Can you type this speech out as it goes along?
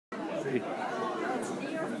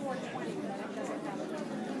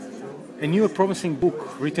A new promising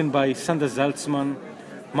book written by Sanda Zaltzman,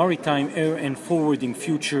 Maritime Air and Forwarding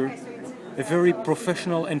Future, a very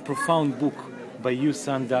professional and profound book by you,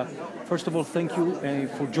 Sanda. First of all, thank you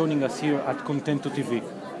for joining us here at Contento TV.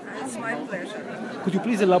 It's my pleasure. Could you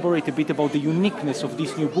please elaborate a bit about the uniqueness of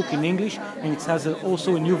this new book in English, and it has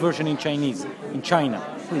also a new version in Chinese, in China,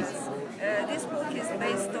 please? This book is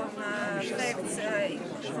based on facts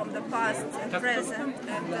from the past and present,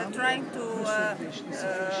 and trying to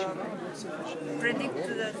predict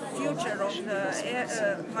the future of the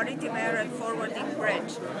maritime air and forwarding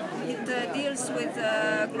branch. It deals with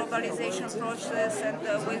globalization process and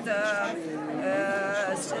with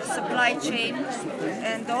supply chain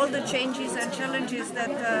and all the changes and challenges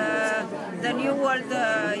that the new world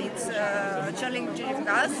is challenging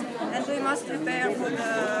us, and we must prepare for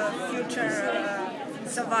the future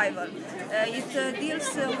survival. It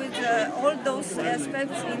deals with all those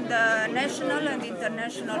aspects in the national and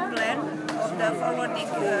international plan of the forwarding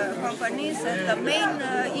companies, and the main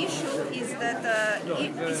issue is that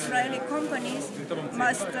Israeli companies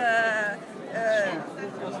must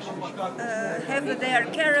have their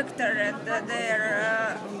character and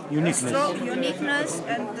their uniqueness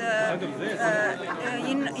and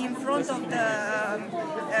in front of the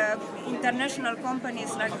international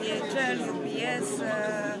companies like DHL, UPS,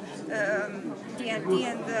 TNT,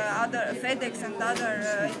 and other FedEx and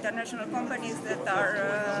other international companies that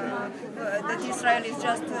are that Israel is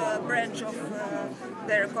just a branch of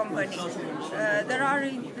their company. There are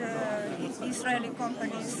Israeli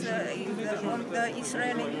companies on the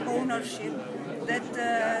Israeli ownership that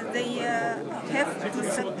they have to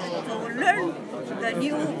learn the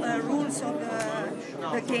new rules of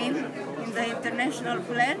the game in the international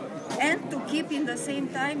plan, and to keep in the same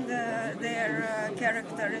time their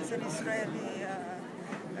character as an Israeli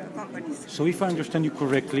companies. So if I understand you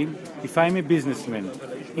correctly, if I'm a businessman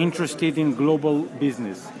interested in global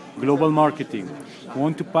business, global marketing,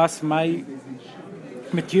 want to pass my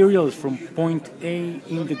materials from point A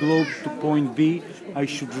in the globe to point B, I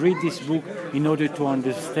should read this book in order to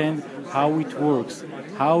understand how it works,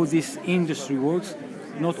 how this industry works,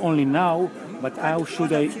 not only now, but how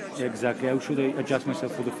should I adjust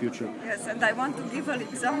myself for the future? Yes, and I want to give an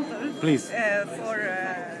example. Please. For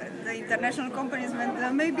the international companies,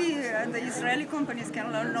 and maybe the Israeli companies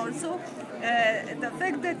can learn also. The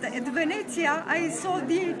fact that at Venezia I saw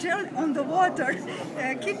DHL on the water,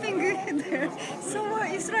 keeping it there. So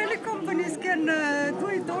Israeli companies can do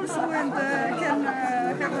it also, and can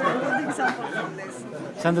have a good example from this.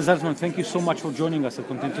 Sanda Zaltzman, thank you so much for joining us at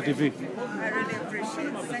Contento TV. I really appreciate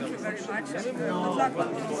it. Thank you very much, and good luck to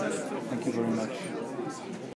all of us. Thank you very much.